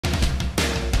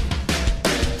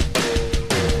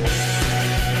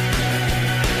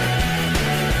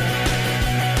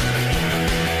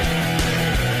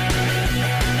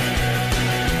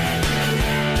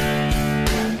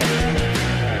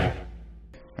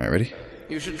Alright, ready?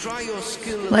 You should try your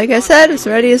skill. Like I said, as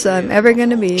ready as I'm ever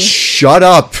gonna be. Shut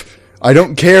up! I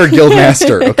don't care,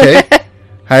 Guildmaster, okay?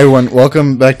 Hi everyone,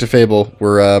 welcome back to Fable.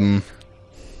 We're,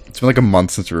 it's been like a month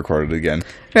since we recorded it again.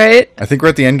 Right? I think we're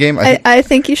at the end game. I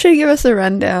think you should give us a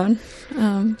rundown.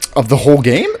 Of the whole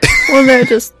game? Well, no,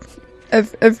 just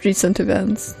of recent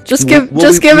events. Just give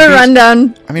a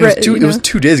rundown. I mean, it was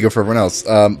 2 days ago for everyone else.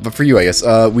 But for you, I guess.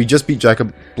 We just beat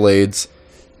Jacob Blades,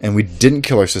 and we didn't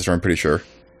kill our sister, I'm pretty sure.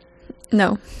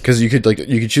 No. Because you could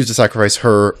choose to sacrifice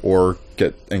her or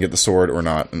get the sword or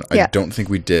not, and yeah. I don't think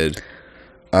we did.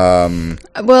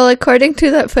 Well, according to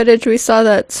that footage, we saw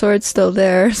that sword still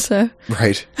there, so...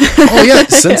 Right. Oh, yeah,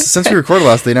 since we recorded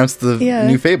last, they announced the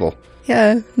new Fable.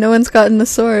 Yeah, no one's gotten the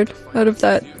sword out of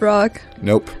that rock.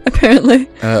 Nope. Apparently.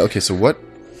 Okay, so what?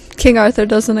 King Arthur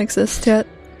doesn't exist yet.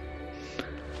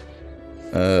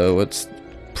 What's...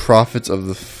 Prophets of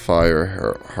the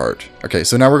Fire Heart. Okay,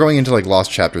 so now we're going into, like, Lost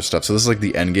Chapter stuff, so this is, like,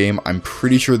 the end game. I'm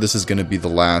pretty sure this is going to be the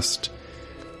last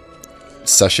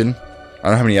session. I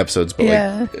don't know how many episodes, but,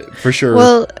 like, for sure.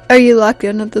 Well, are you locked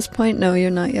in at this point? No, you're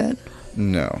not yet.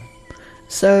 No.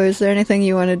 So, is there anything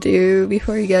you want to do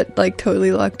before you get, like,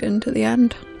 totally locked into the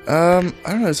end? I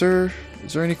don't know. Is there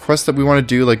any quests that we want to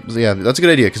do? Like, yeah, that's a good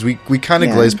idea, because we kind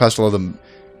of glazed past a lot of them.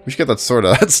 We should get that sword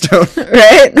out of that stone.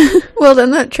 Right? Well,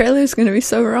 then that trailer's going to be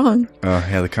so wrong. Oh,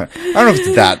 yeah, I don't know if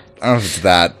it's that. I don't know if it's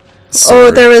that.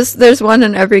 Sword. Oh, there's one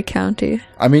in every county.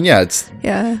 I mean, yeah, it's...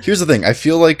 Yeah. Here's the thing. I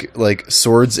feel like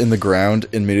swords in the ground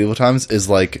in medieval times is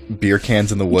like beer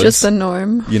cans in the woods. Just the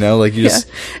norm. You know, like you just...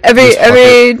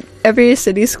 Every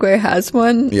city square has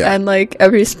one. Yeah. And, like,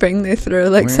 every spring they throw,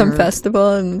 like, some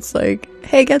festival, and it's like,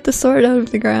 hey, get the sword out of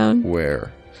the ground.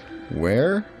 Where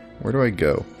do I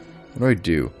go? What do I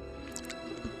do?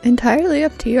 Entirely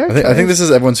up to your I think this is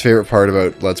everyone's favorite part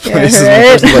about Let's Play.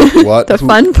 Yeah, right? Like, what? The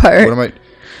fun part. What am I...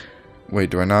 Wait,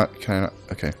 do I not? Can I not?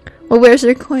 Okay. Well, where's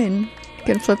your coin? You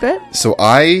can flip it? So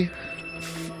I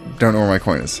don't know where my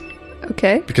coin is.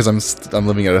 Okay. Because I'm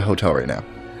living at a hotel right now.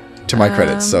 To my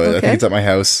credit. So okay. I think it's at my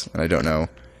house, and I don't know.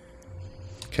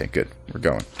 Okay, good. We're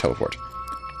going. Teleport.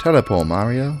 Teleport,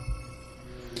 Mario.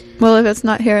 Well, if it's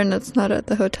not here and it's not at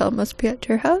the hotel, it must be at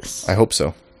your house. I hope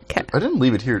so. Okay. I didn't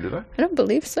leave it here, did I? I don't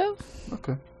believe so.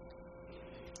 Okay.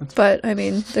 But I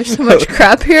mean, there's so much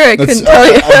crap here. I couldn't tell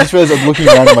you. I just realized I'm looking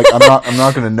around. I'm like, I'm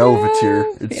not gonna know if it's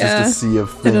here. It's just a sea of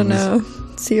things. I don't know.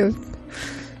 Sea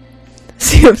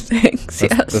of things.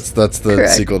 That's the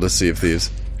correct. sequel to Sea of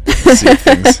Thieves. Sea of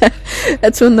Things.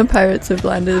 That's when the pirates have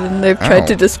landed and they've tried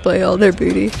to display all their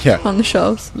booty on the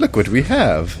shelves. Look what we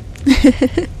have.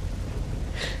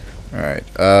 All right.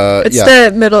 It's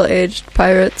the middle-aged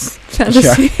pirates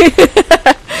fantasy.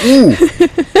 Yeah. Ooh,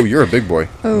 you're a big boy.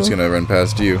 I'm just gonna run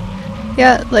past you.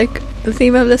 Yeah, like the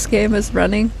theme of this game is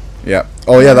running. Yeah.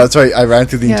 Oh yeah, that's right. I ran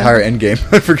through the entire end game.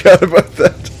 I forgot about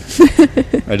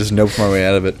that. I just noped my way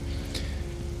out of it.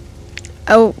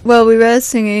 Oh well, we were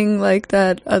singing like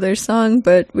that other song,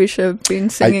 but we should have been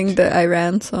singing the I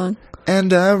Ran song.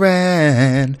 And I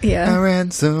ran. Yeah. I ran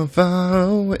so far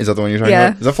away. Is that the one you're talking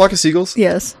about? Is that Flock of Seagulls?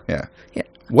 Yes. Yeah. Yeah.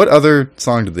 What other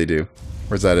song did they do?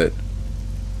 Or is that it?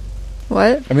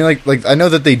 What? I mean, like I know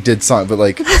that they did song, but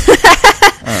like, I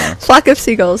don't know. Flock of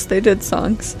Seagulls, they did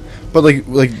songs. But like,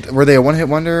 were they a one-hit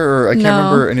wonder, or I can't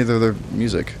remember any of their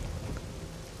music?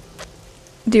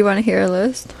 Do you want to hear a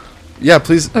list? Yeah,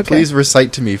 please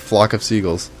recite to me Flock of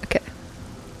Seagulls. Okay.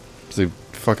 It's a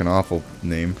fucking awful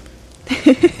name.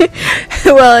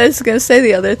 Well, I was gonna say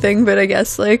the other thing, but I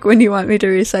guess like when you want me to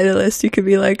recite a list, you could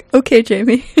be like, "Okay,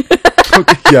 Jamie."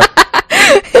 Okay, yeah.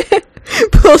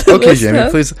 Okay, Jamie,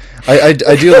 up. Please. I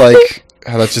do like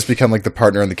how that's just become like the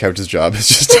partner on the couch's job. It's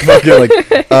just to fucking like,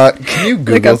 can you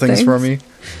Google things for me?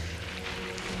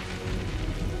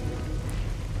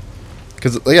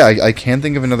 Because yeah, I can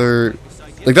think of another.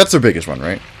 Like that's their biggest one,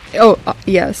 right? Oh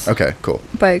yes. Okay, cool.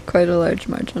 By quite a large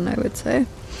margin, I would say.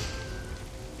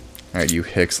 All right, you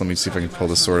hicks. Let me see if I can pull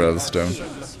the sword out of the stone.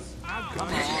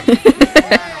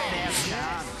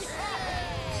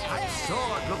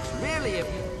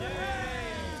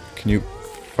 Can you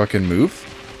fucking move?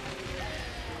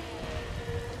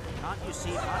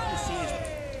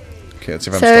 Okay, let's see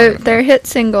if I'm strong enough. Their hit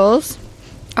singles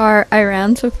are I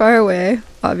Ran So Far Away,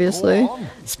 obviously,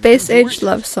 Space Age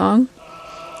Love Song,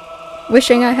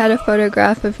 Wishing I Had a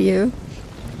Photograph of You,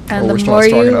 and The More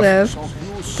You Live,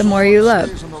 The More You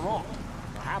Love.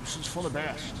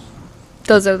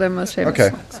 Those are their most famous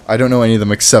songs. I don't know any of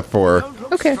them except for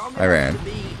I Ran.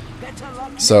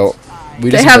 So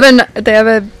they have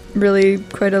a really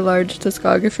quite a large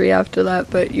discography after that,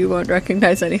 but you won't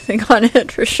recognize anything on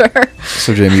it for sure.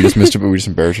 So Jamie, you just missed it, but we just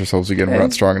embarrassed ourselves again. We're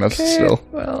not strong enough still.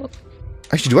 Well,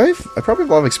 Actually, do I probably have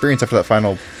a lot of experience after that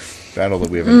final battle that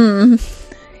we haven't.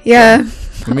 Yeah.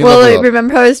 Well, level up.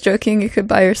 remember how I was joking? You could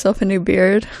buy yourself a new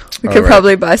beard. We could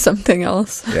probably buy something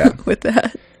else. Yeah. With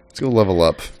that. Let's go level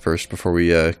up first before we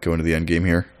go into the end game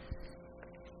here.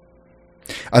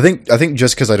 I think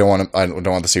just because I don't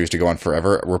want the series to go on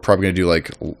forever, we're probably gonna do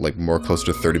like more close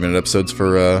to 30-minute episodes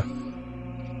for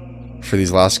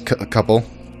these last couple,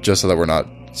 just so that we're not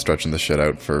stretching the shit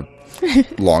out for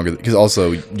longer. Because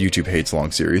also YouTube hates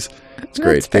long series. It's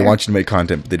great. They want you to make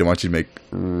content, but they don't want you to make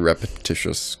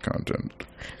repetitious content.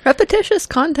 Repetitious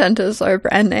content is our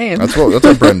brand name. That's our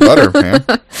bread and butter, man.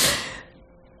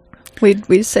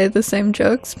 We say the same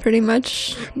jokes pretty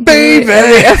much Baby!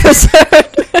 every episode.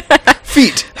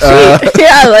 Feet.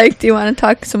 Yeah, like, do you want to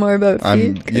talk some more about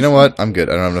feet? You know what? I'm good.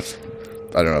 I don't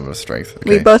have enough strength.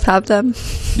 Okay. We both have them.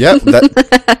 Yeah.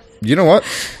 That. You know what?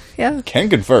 Yeah. Can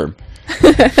confirm.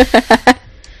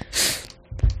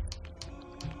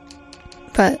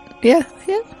 But yeah.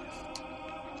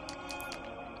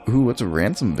 Ooh, what's a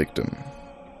ransom victim?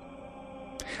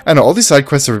 I know all these side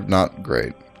quests are not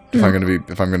great. If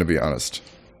I'm gonna be honest.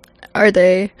 Are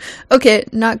they okay?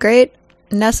 Not great.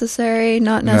 Necessary.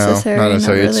 Not necessary. No, not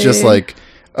necessary. Not It's really. just like,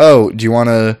 oh, do you want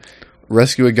to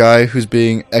rescue a guy who's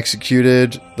being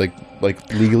executed, like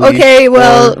legally? Okay,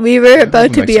 well, we were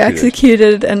about to wasn't be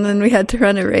executed, and then we had to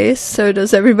run a race. So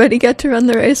does everybody get to run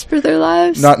the race for their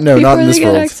lives? Not in before this they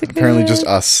get world. executed? Apparently, just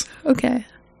us. Okay.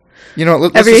 You know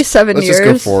what? Every 7 let's years,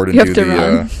 just go forward and you do have to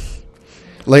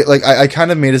run. I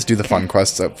kind of made us do the fun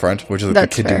quests up front, which is like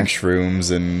That's the kid doing fair.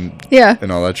 shrooms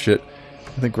and all that shit.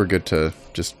 I think we're good to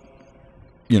just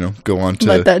go on to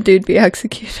Let that dude be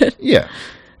executed. Yeah.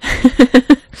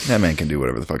 That man can do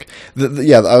whatever the fuck.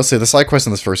 I would say the side quests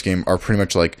in this first game are pretty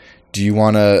much like, do you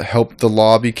want to help the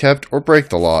law be kept or break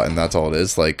the law? And that's all it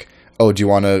is. Like, oh, do you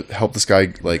want to help this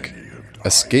guy, like,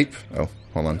 escape? Oh,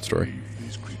 hold on, story.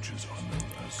 These creatures are known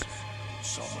as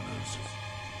summoners.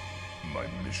 My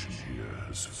mission here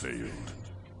has failed.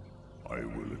 I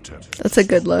will attempt That's a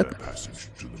good look. their passage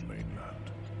to the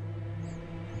mainland.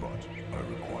 But I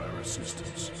require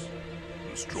assistance.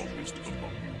 The strongest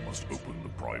among you must open the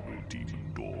primal demon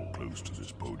door close to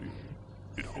this podium.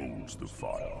 It holds the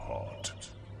fire heart.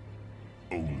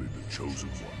 Only the chosen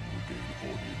one will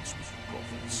gain audience with the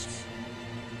prophets.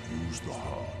 Use the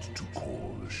heart to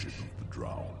call the ship of the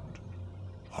drowned.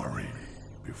 Hurry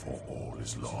before all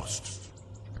is lost.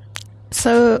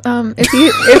 So,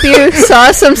 if you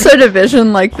saw some sort of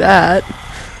vision like that,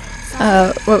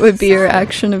 what would be your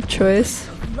action of choice?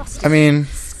 I mean,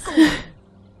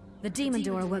 The demon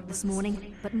door awoke this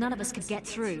morning, but none of us could get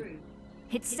through.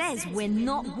 It says we're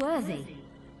not worthy.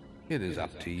 It is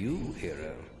up to you,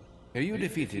 hero. You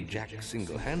defeated Jack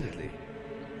single-handedly.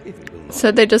 If it will not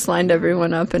So they just lined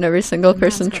everyone up, and every single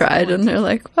person tried, and they're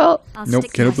like, well, I'll Nope,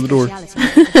 stick to can't my open the door.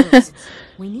 speciality of the books.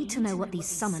 We need to know what these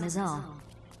summoners are.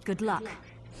 Good luck.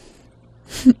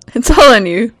 it's all on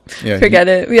you. yeah. Forget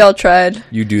it. We all tried.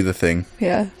 You do the thing.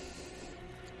 Yeah.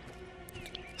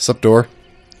 Sup, door?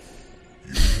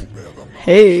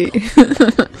 Hey.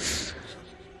 The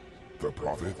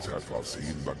prophets had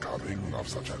foreseen the coming of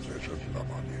such a legend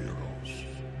among heroes.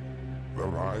 The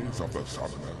rise of the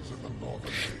summoners in the northern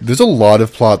There's a lot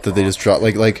of plot that they just drop.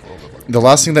 Like the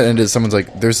last thing that ended, someone's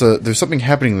like, "There's something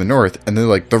happening in the north," and they're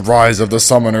like, "The rise of the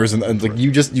summoners," and like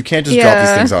you can't just drop these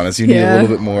Yeah. things on us. You need a Yeah. little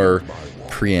bit more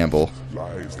preamble.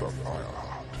 lies the fire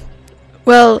heart.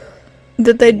 Well,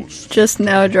 did they just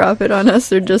now drop it on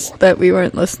us, or just that we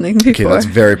weren't listening before? Okay, that's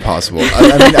very possible.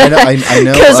 I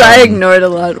know. Because I ignored a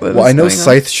lot. Well, I know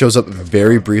Scythe shows up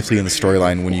very briefly in the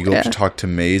storyline when you go to talk to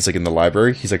Maze, like in the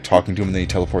library. He's like talking to him, and then he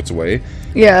teleports away.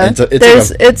 Yeah, And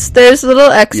it's there's little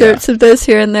excerpts of this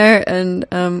here and there, and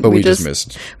But we just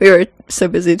missed. We were so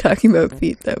busy talking about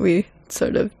feet that we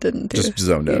sort of didn't do. Just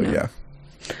zoned out. Yeah.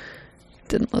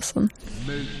 Didn't listen.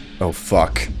 Oh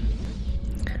fuck.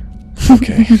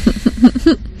 Okay.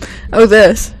 Oh,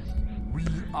 this. We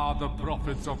are the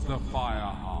prophets of the fire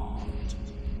heart.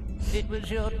 It was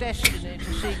your destiny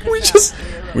to seek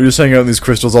we just hang out in these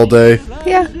crystals all day.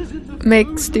 Yeah.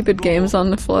 Make stupid games on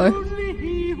the floor.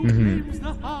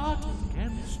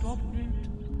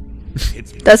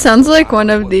 That sounds like one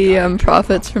of the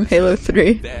prophets from Halo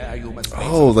 3.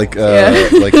 Oh, like Yeah.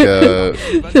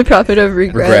 The prophet of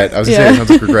regret. regret. I was gonna say it sounds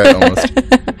like regret almost.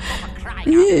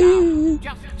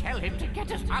 Just tell him to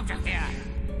get us out of here.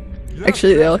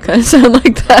 Actually, they all kind of sound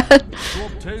like that. To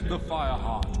obtain the fire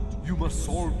heart, you must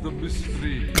solve the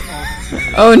mystery of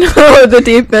death. Oh no, the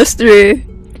deep mystery.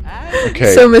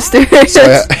 Okay. So mysterious.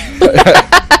 So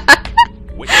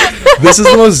This is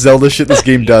the most Zelda shit this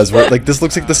game does. Where like this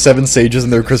looks like the 7 sages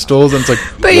and their crystals, and it's like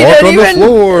But you walk don't on the even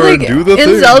floor like and do the in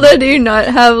thing. Zelda. Do you not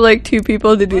have like 2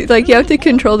 people to do? Like you have to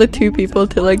control the 2 people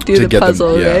to like do To the get them-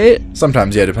 puzzle, yeah. right?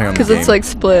 Sometimes, yeah, depending on the Because game. it's like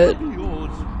split.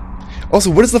 Also,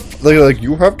 what is the like?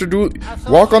 You have to do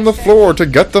walk on the floor to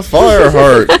get the fire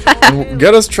heart and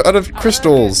get us out of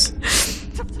crystals.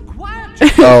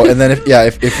 Oh, and then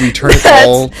if we turn it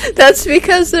all, That's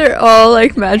because they're all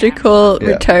like magical Yeah.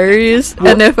 retirees,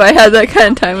 and if I had that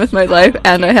kind of time with my life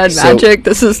and I had So- magic,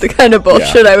 this is the kind of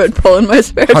bullshit I would pull in my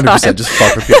spare 100% time. just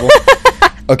fuck with people.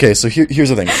 Okay, so here's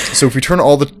the thing. So if we turn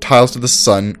all the tiles to the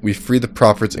sun, we free the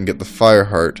prophets and get the fire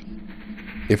heart.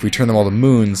 If we turn them all to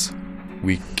moons,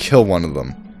 we kill one of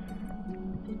them.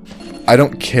 I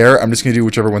don't care. I'm just gonna do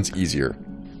whichever one's easier.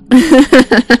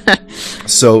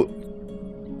 So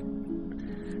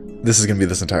this is gonna be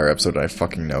this entire episode, and I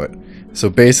fucking know it. So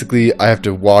basically, I have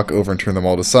to walk over and turn them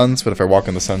all to suns, but if I walk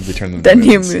on the suns, they turn them to Then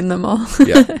you moons. moon them all.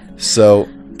 Yeah. So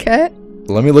Okay.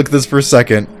 let me look at this for a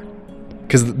second,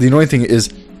 because the annoying thing is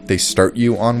they start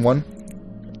you on one.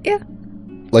 Yeah.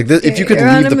 Like this, if you could You're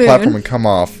on leave a the platform moon. and come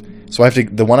off, so I have to.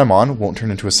 The one I'm on won't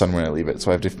turn into a sun when I leave it, so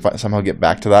I have to somehow get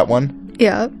back to that one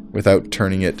Yeah. without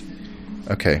turning it.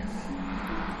 Okay.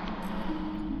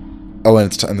 Oh,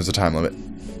 and and there's a time limit.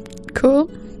 Cool.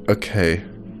 Okay.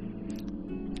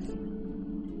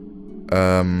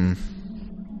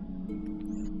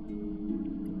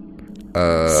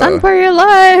 Sun for your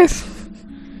life.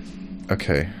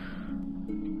 Okay.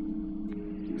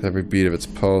 With every beat of its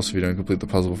pulse, if you don't complete the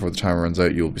puzzle before the timer runs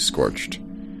out, you will be scorched.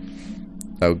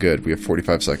 Oh, good. We have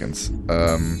 45 seconds.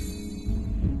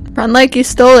 Run like you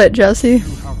stole it, Jesse. You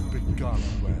have begun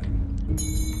well.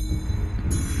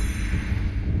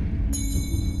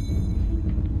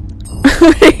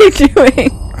 What are you doing?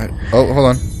 Oh,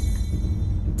 hold on.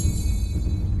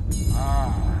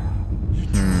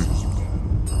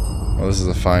 Well, this is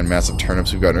a fine mass of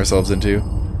turnips we've gotten ourselves into.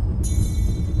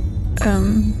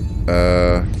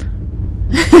 Uh,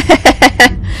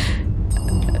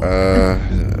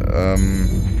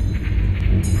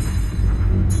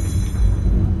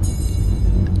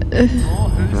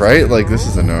 right? Like, this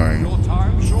is annoying. Your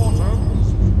time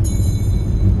shortens.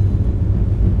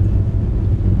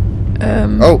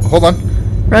 Oh, hold on.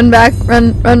 Run back.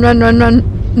 Run.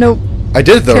 Nope. I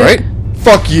did it though, Okay. right?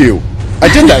 Fuck you. I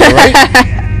did that though,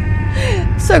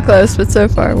 right? So close, but so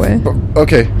far away.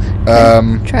 Okay.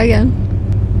 Try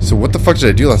again. So what the fuck did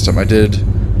I do last time? I did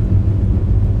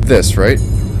this, right?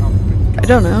 I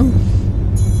don't know.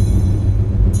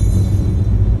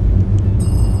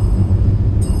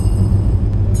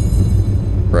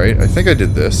 Right? I think I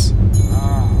did this.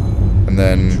 And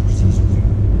then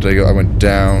did I go? I went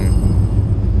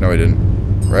down. No, I didn't.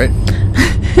 Right?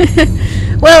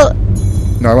 Well,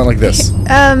 No, I went like this.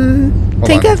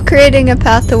 think on. of creating a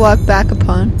path to walk back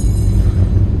upon.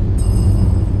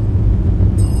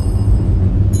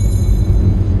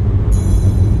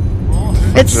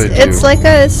 It's did I do? it's like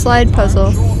a slide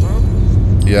puzzle.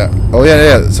 Yeah. Oh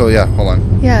yeah. So yeah. Hold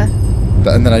on. Yeah.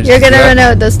 And then I just You're do gonna that. run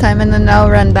out this time, and then I'll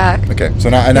run back. Okay. So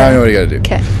now I know what you gotta do.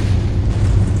 Okay.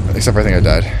 Except for I think I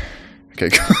died. Okay.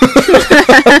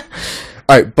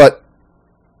 All right, but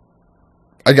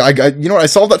I you know what? I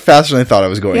solved that faster than I thought I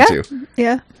was going Yeah. to.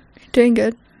 Yeah. You're doing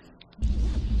good.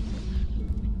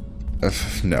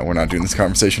 No, we're not doing this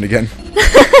conversation again.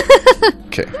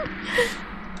 Okay.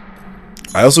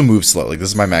 I also move slow. Like, this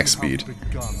is my max speed.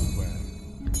 Begun well.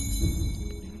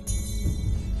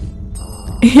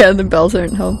 Yeah, the bells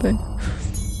aren't helping.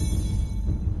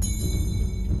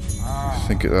 I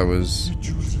think that was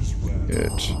Chooses well.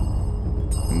 it.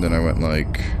 And then I went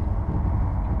like...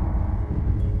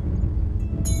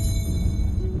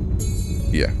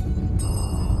 Yeah.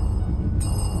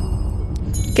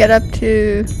 Get up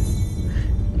to...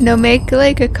 No, make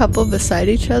like a couple beside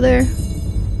each other.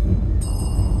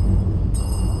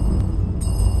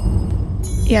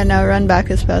 Yeah, now run back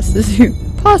as fast as you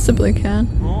possibly can.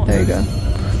 There you go.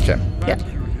 Okay. Yeah.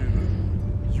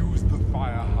 Use the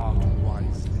fire heart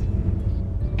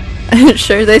wisely.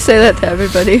 Sure, they say that to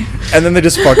everybody. And then they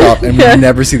just fuck off, and Yeah. we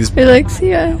never see this... You're like,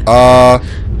 see ya.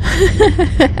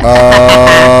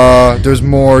 There's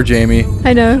more, Jamie.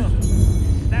 I know.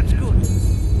 That's good.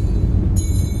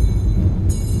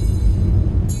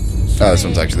 This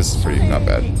one's actually... This is pretty not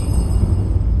bad.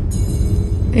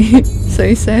 So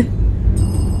you say.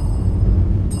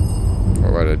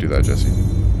 Why did I do that, Jesse?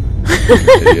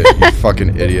 Idiot. You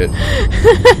fucking idiot.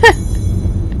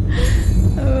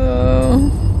 Oh.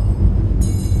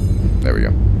 There we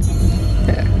go.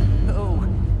 Oh,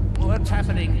 what's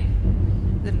happening?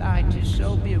 The light is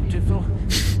so beautiful.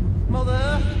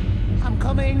 Mother, I'm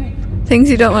coming. Things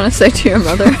you don't want to say to your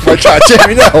mother. Oh my god,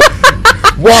 Jamie, no!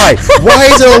 Why? Why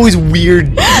is it always weird?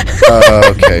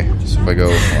 Okay, so if I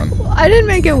go on. I didn't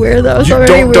make it weird. That was You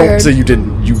already weird. don't say you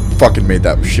didn't. You fucking made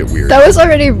that shit weird. That was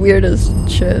already weird as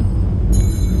shit.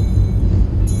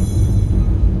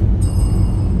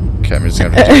 Okay, I'm just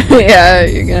gonna have to Yeah,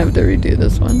 you're gonna have to redo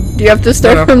this one. Do you have to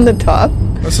start No. from the top?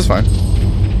 This is fine.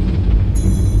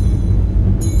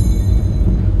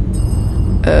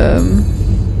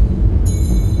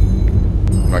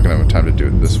 I'm not gonna have time to do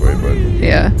it this way, but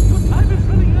Yeah.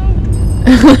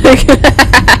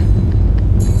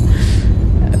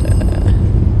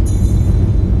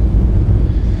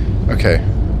 okay.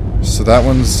 So that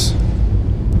one's a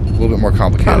little bit more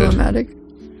complicated. Problematic.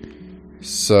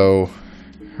 So,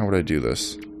 how would I do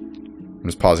this? I'm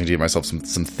just pausing to give myself some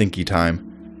thinky time.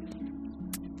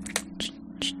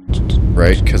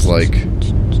 Right? Because, like...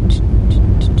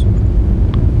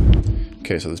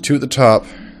 Okay, so there's 2 at the top,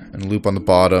 and a loop on the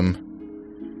bottom.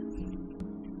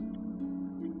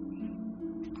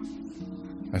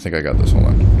 I think I got this. Hold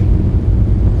on.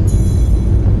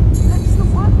 That's the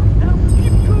one. Now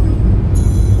keep going.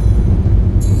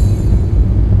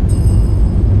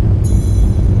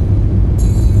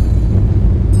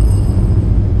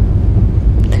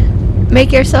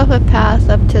 Make yourself a path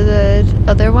up to the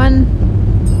other one,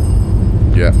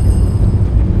 Yeah.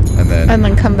 And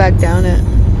then... come back down it.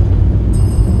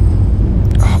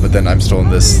 Oh, but then I'm still in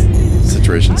this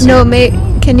situation. So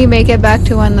No, can you make it back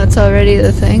to one that's already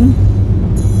the thing?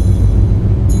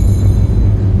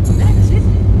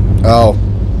 Oh.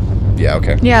 Yeah,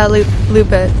 okay. Yeah,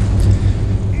 loop it.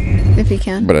 If you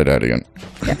can. But I died again.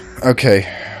 Yeah. Okay.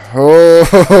 Oh,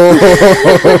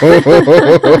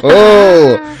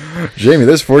 Jamie,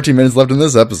 there's 14 minutes left in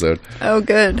this episode. Oh,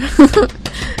 good.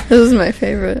 This is my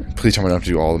favorite. Please tell me I don't have to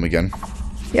do all of them again.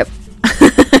 Yep.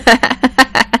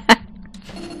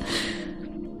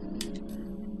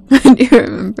 Do you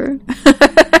remember? You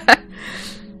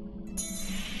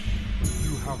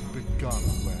have begun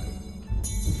well.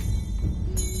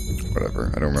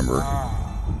 Whatever. I don't remember.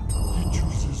 He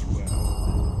chooses well.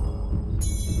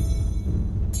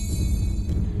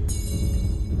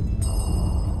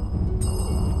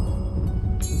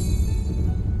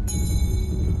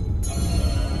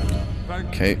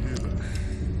 Okay.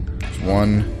 There's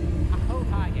one.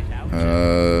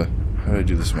 How did I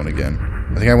do this one again?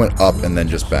 I think I went up and then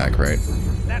just back, right?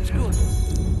 That's good.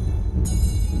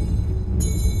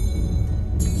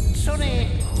 Sonny.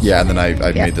 Yeah, and then I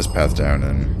Yeah. made this path down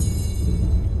and...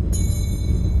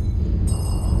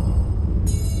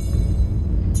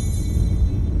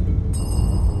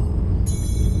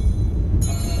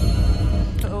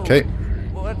 Okay.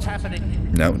 What's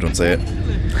happening? No, don't say it.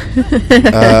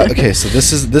 Okay, so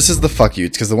this is the fuck you,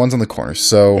 because the one's on the corner.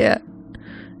 So Yeah.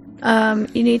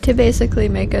 You need to basically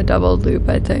make a double loop,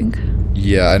 I think.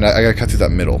 yeah, and I gotta cut through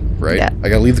that middle, right? Yeah. I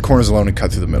gotta leave the corners alone and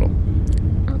cut through the middle.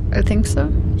 I think so.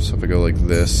 So if I go like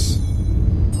this.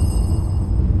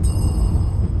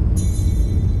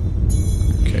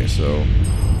 Okay, so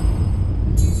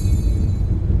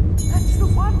That's the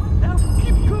one. Now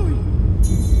keep going.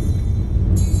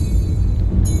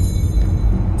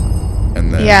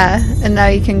 and then Yeah, and now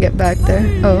you can get back there.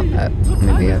 Oh,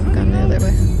 maybe I've gone the other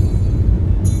way.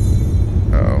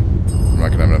 oh, I'm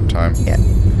not gonna have enough time. Yeah.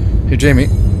 Hey Jamie,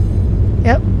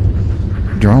 Yep.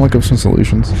 do you want to look up some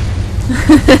solutions?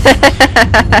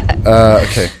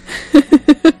 Okay.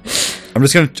 I'm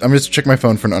just check my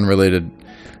phone for an unrelated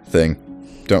thing.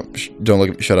 Don't look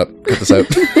at me. Shut up. Cut this out.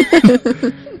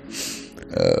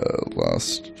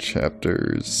 Lost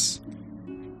chapters.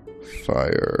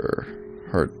 Fire.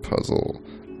 Heart puzzle.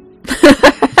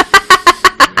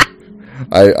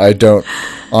 I don't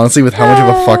honestly, with how much of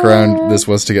a fuck around this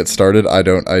was to get started, I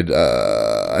don't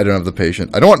have the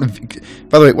patience. I don't want.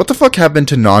 By the way, what the fuck happened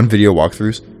to non-video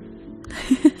walkthroughs?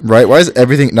 Right? Why is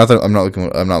everything? Not that I'm not looking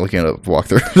at a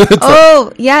walkthrough.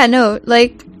 Oh, yeah, no.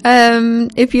 Like,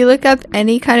 if you look up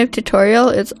any kind of tutorial,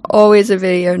 it's always a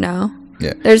video now.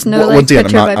 Yeah. There's no Well, like once again,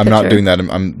 picture by I'm not picture. doing that.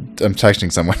 I'm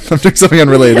texting someone. I'm doing something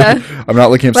unrelated. Yeah. I'm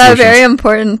not looking up Well, a solutions. very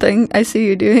important thing I see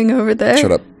you doing over there.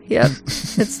 Shut up. Yep.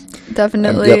 It's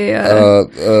definitely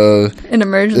Yep. an It's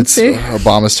emergency.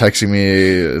 Obama's texting me.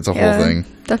 It's a Yeah. whole thing.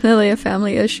 Definitely a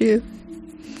family issue.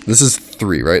 This is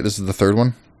 3, right? This is the third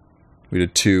one. We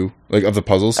did 2, like, of the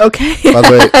puzzles. Okay. By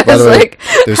the way, I was like,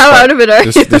 how out of it are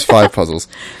you? There's 5 puzzles.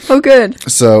 Oh, good.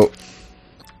 So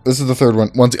this is the third one.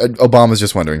 Once Obama's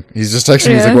just wondering. He's just texting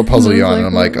me. He's like, "What puzzle are you on?" And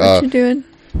I'm like, what you doing?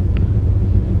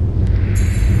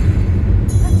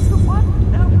 That's the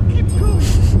one. Now keep going.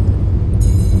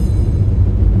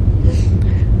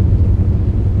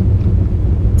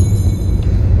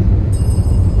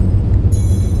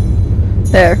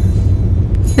 There.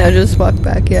 Now just walk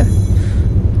back, yeah.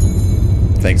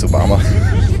 Thanks, Obama.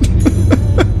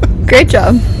 Great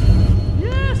job.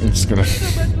 I'm just gonna...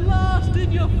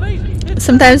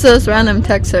 Sometimes those random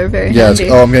texts are very Yeah, handy.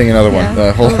 oh, I'm getting another one.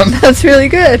 Yeah. Hold on. That's really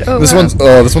good. Oh, This wow. one's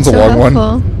a So long one.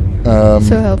 helpful.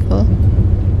 So helpful.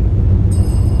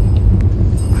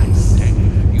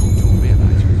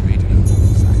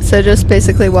 So just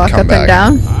basically walk Come up back.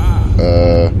 and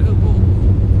down?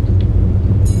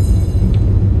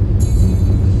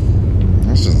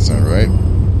 This doesn't sound right.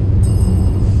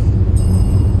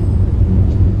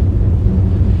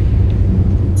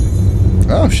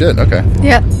 Oh, shit, okay.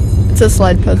 Yeah. It's a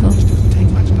slide puzzle.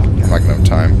 I'm not gonna have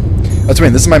time. That's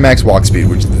right, this is my max walk speed,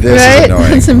 which this Right? is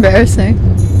annoying. It's embarrassing.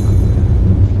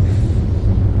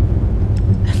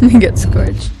 You get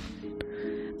scorched.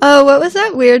 Oh, what was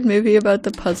that weird movie about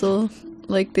the puzzle?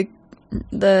 Like the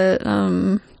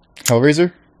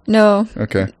Hellraiser? no.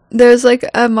 Okay. There's like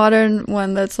a modern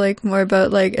one that's like more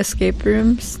about like escape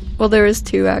rooms. Well, there was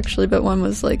two actually, but one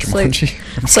was like Jumanji?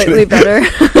 I'm just slightly kidding. better.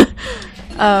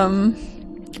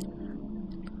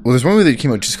 Well, there's one movie that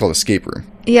came out just called Escape Room.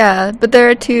 Yeah, but there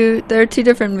are two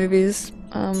different movies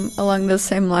along those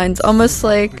same lines. Almost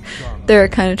like they're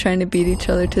kind of trying to beat each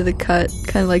other to the cut,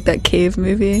 kind of like that cave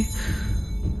movie.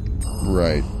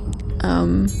 Right.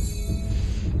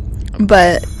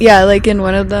 But yeah, like in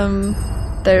one of them,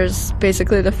 there's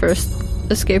basically the first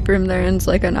escape room they're in's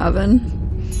like an oven.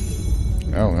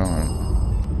 Oh, no.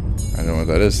 I don't know what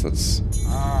that is. That's...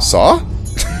 Saw?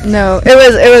 No,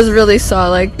 it was really Saw,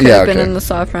 like could Yeah, have been okay. in the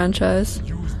Saw franchise.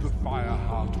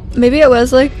 Maybe it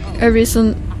was like a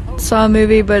recent Saw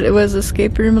movie, but it was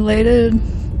escape room related.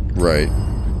 Right.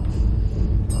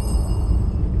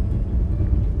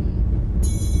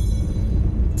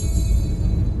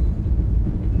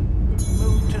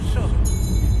 Move to so.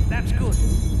 That's good.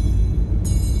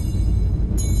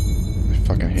 I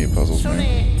fucking hate puzzles,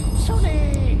 man.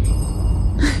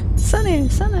 Sunny,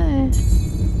 sunny.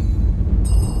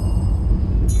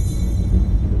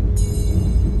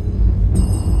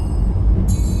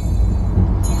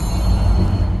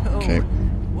 Okay.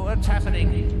 What's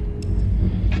happening?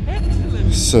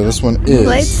 So this one is...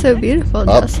 Light's so beautiful,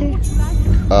 up. Jesse.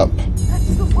 Up,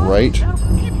 right,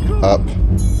 up,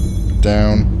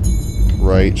 down,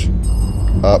 right,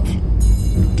 up,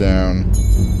 down,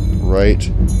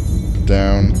 right,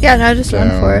 down, Yeah, now just run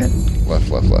down, for it. left,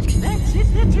 left, left.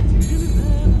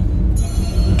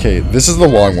 Okay, this is the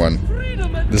long one.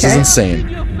 This is Okay. insane.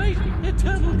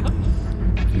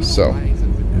 So,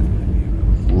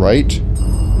 right,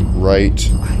 right,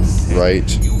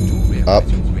 right, up,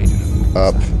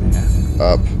 up,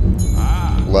 up,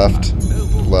 left,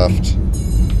 left,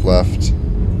 left.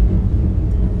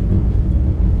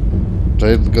 Did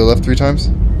I go left 3 times?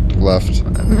 Left.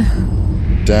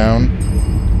 Down,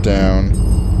 down,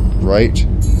 right,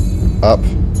 up,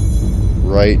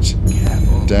 right,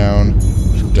 down,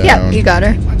 down. Yeah, you got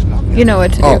her. You know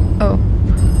what to do. Oh. Oh.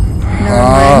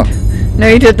 Ah. Never mind. No,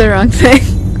 you did the wrong thing.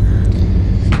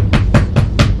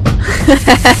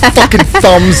 Fucking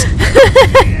thumbs!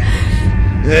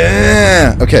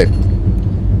 Yeah! Okay.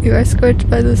 You are scorched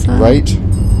by the sun. Right,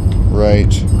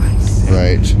 right,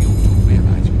 right.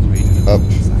 Up,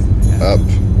 up,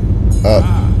 up.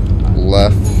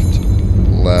 Left,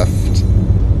 left,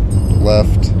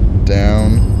 left.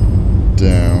 Down,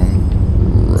 down.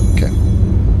 Okay.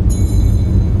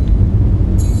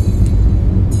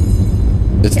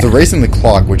 It's the racing the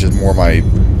clock, which is more my...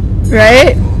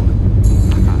 Right?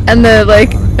 And the,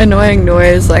 like, annoying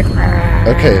noise, like...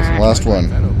 Okay, last one.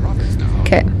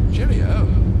 Okay. Cheerio.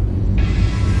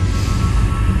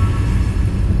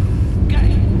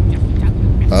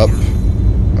 Up,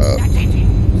 up,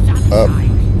 up,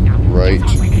 right,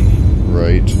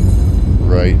 right,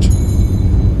 right,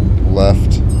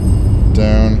 left,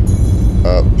 down,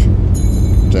 up,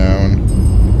 down,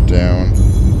 down,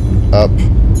 up,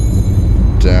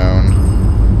 down,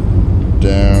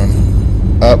 down,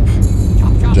 up,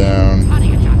 down,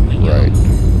 right.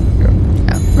 Go.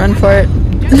 Yeah, run for it.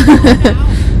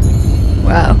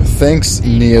 Wow. Thanks,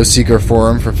 Neo Seeker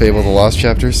Forum, for Fable the Lost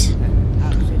Chapters.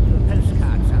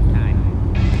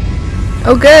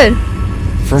 Oh, good.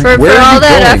 From For where are all you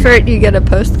that going? effort, you get a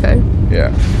postcard. Yeah.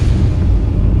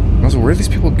 Also, where are these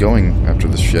people going after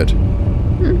this shit?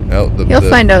 Oh, You'll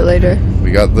find out later. We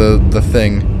got the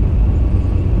thing.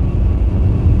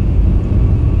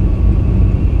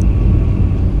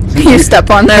 You step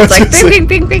on there, it's like bing,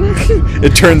 bing, bing, bing.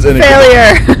 It turns into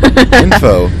Failure.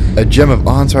 info. A gem of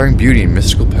awe-inspiring beauty and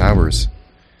mystical powers.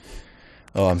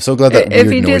 Oh, I'm so glad that If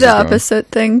weird you noise do is the gone. opposite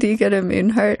thing, do you get a moon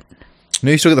heart? No,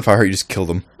 you still get the fire heart. You just kill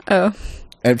them. Oh.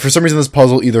 And for some reason, this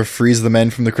puzzle either frees the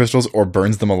men from the crystals or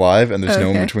burns them alive, and there's no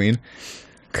in between.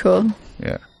 Cool.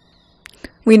 Yeah.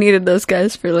 We needed those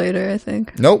guys for later, I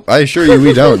think. Nope, I assure you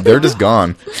we don't. They're just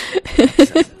gone.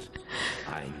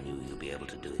 I knew you'd be able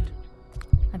to do it.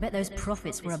 I bet those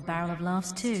prophets were a barrel of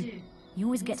laughs too. You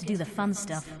always get to do the fun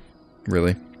stuff.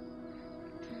 Really?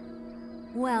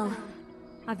 Well,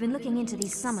 I've been looking into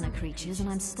these summoner creatures, and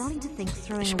I'm starting to think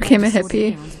throwing She away became a the Sword of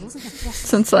hippie Eons wasn't the best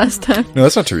since last time. No,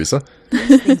 that's not Teresa.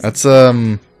 That's,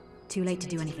 Too late to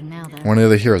do anything now, though. one of the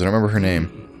other heroes. I don't remember her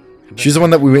name. She's the one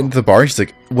that we went into the bar, and she's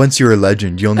like, once you're a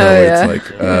legend, you'll know Oh, it's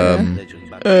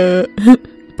yeah.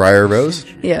 like, Briar Rose?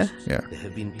 Yeah. Yeah. There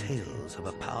have been tales of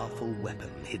a powerful weapon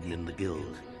hidden in the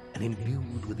guild and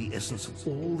imbued with the essence of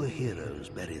all the heroes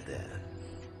buried there.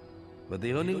 But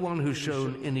the only one who's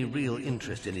shown any real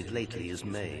interest in it lately is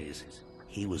Maze.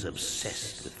 He was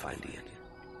obsessed with finding it.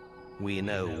 We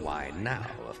know why now,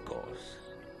 of course.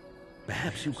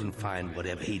 Perhaps you can find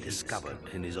whatever he discovered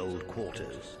in his old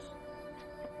quarters.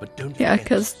 But don't Yeah, forget,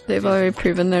 because they've already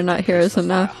proven they're not heroes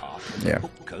enough. Yeah.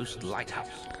 Hook Coast Lighthouse.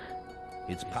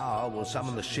 Its power will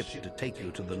summon the ship to take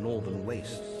you to the northern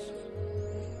wastes.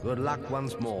 Good luck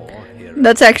once more, hero.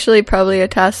 That's actually probably a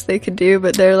task they could do,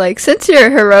 but they're like, since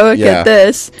you're heroic Yeah. at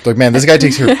this, It's like, man, this guy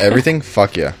takes care of everything?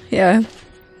 Fuck yeah. yeah,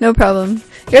 no problem.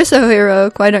 You're so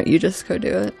heroic, why don't you just go do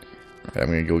it? I'm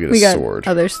gonna go get We a got sword.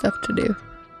 other stuff to do.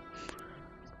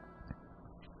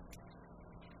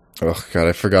 Oh god,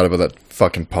 I forgot about that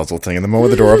fucking puzzle thing. And the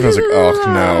moment the door opened, I was like, oh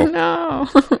no.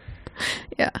 No.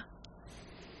 Yeah.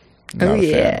 Not Oh, a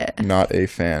yeah. fan. Not a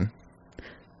fan.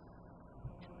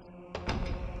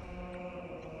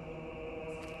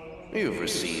 You've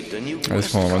received a new I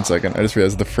just hold on 1 second. I just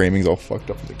realized the framing's all fucked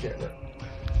up in the camera.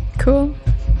 Cool.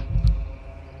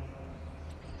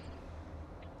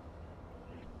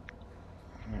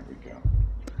 There we go.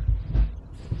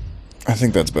 I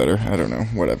think that's better. I don't know.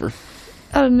 Whatever.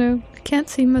 I don't know. I can't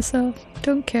see myself.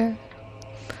 Don't care.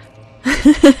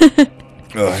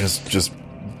 Ugh, I just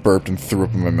burped and threw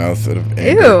up in my mouth out of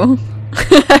anger. Ew.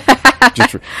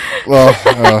 Just, we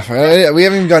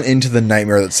haven't even gone into the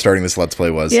nightmare that starting this Let's Play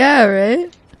was. Yeah,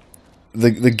 right?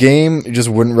 The game just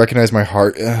wouldn't recognize my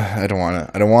heart. I don't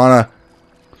wanna.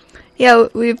 Yeah,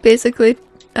 we've basically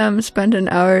spent an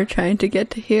hour trying to get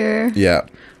to here. Yeah.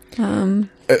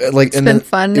 It's been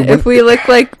fun. If we look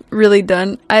like really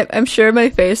done, I'm sure my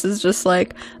face is just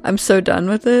like, I'm so done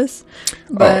with this.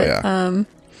 But,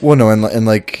 well, no, and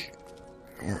like,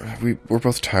 we're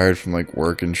both tired from like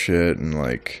work and shit, and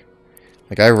like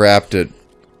I wrapped at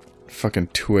fucking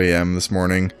 2 a.m. this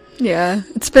morning. Yeah,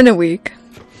 it's been a week.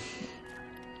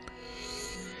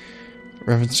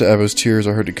 Reference to Abbo's tears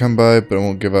are hard to come by, but I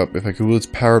won't give up. If I could wield its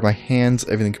power in my hands,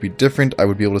 everything could be different. I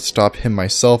would be able to stop him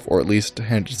myself, or at least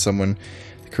hand it to someone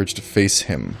the courage to face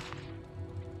him.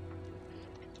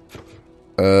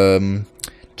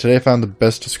 Today I found the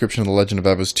best description of the legend of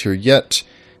Abbo's tear yet.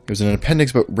 It was in an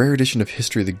appendix about rare edition of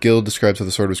History of the Guild, describes how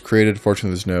the sword was created. Fortunately,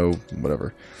 there's no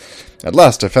whatever. At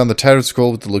last, I found the tattered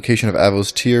scroll with the location of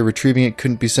Abbo's tear. Retrieving it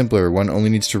couldn't be simpler. One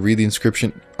only needs to read the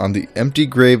inscription on the empty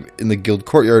grave in the guild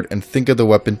courtyard and think of the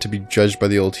weapon to be judged by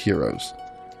the old heroes.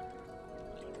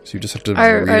 So you just have to read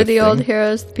Are a the thing. old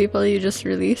heroes the people you just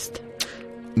released?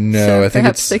 No, So I think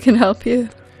perhaps it's... they can help you.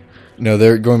 No,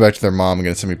 they're going back to their mom and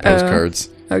going to send me postcards.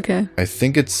 Okay. I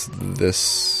think it's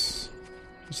this...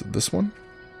 Is it this one?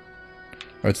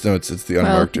 Oh, it's the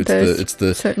unmarked. Well, it's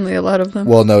the certainly a lot of them.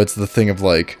 Well, no, it's the thing of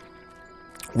like,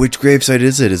 which gravesite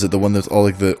is it? Is it the one that's all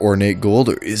like the ornate gold,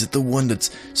 or is it the one that's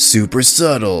super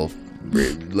subtle?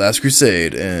 Last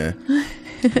Crusade. The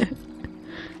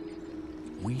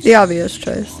obvious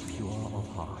choice. Pure of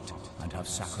heart and have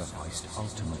sacrificed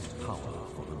ultimate power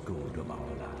for the good of our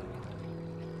land.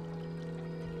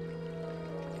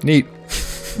 Neat.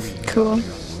 Cool.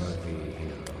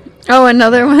 Oh,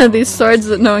 another one of these swords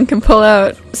that no one can pull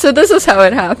out. So this is how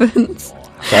it happens.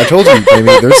 I told you,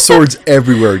 Amy, there's swords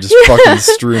everywhere, just fucking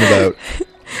strewn about.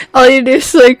 All you do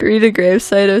is like read a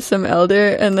gravesite of some elder,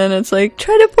 and then it's like,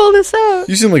 try to pull this out.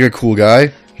 You seem like a cool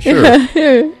guy. Sure.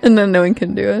 Yeah, and then no one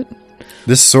can do it.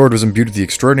 This sword was imbued with the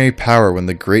extraordinary power when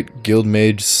the great guild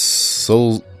mage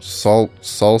Solcius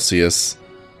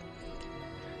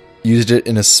used it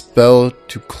in a spell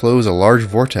to close a large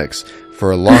vortex. For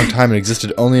a long time, it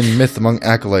existed only in myth among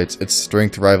acolytes. Its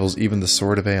strength rivals even the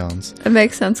Sword of Aeons. It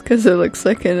makes sense because it looks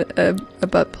like a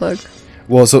butt plug.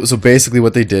 Well, so basically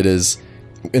what they did is,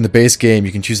 in the base game,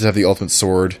 you can choose to have the ultimate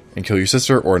sword and kill your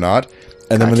sister, or not.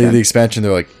 And then when they did the expansion,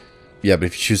 they're like, yeah, but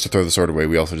if you choose to throw the sword away,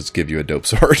 we also just give you a dope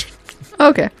sword.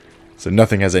 Okay. So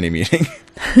nothing has any meaning.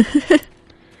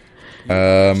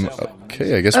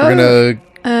 Okay, I guess we're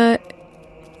gonna...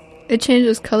 It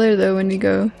changes color though when you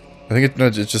go. I think no,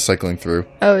 it's just cycling through.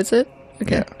 Oh, is it?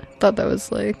 Okay. Yeah. Thought that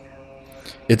was like.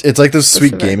 It's like those sweet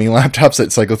specific. gaming laptops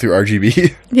that cycle through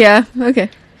RGB. Yeah. Okay.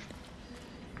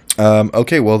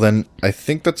 Okay, well then, I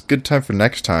think that's good time for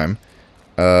next time.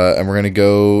 And we're gonna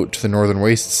go to the Northern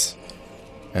Wastes,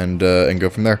 and go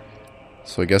from there.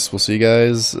 So I guess we'll see you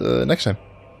guys next time.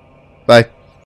 Bye.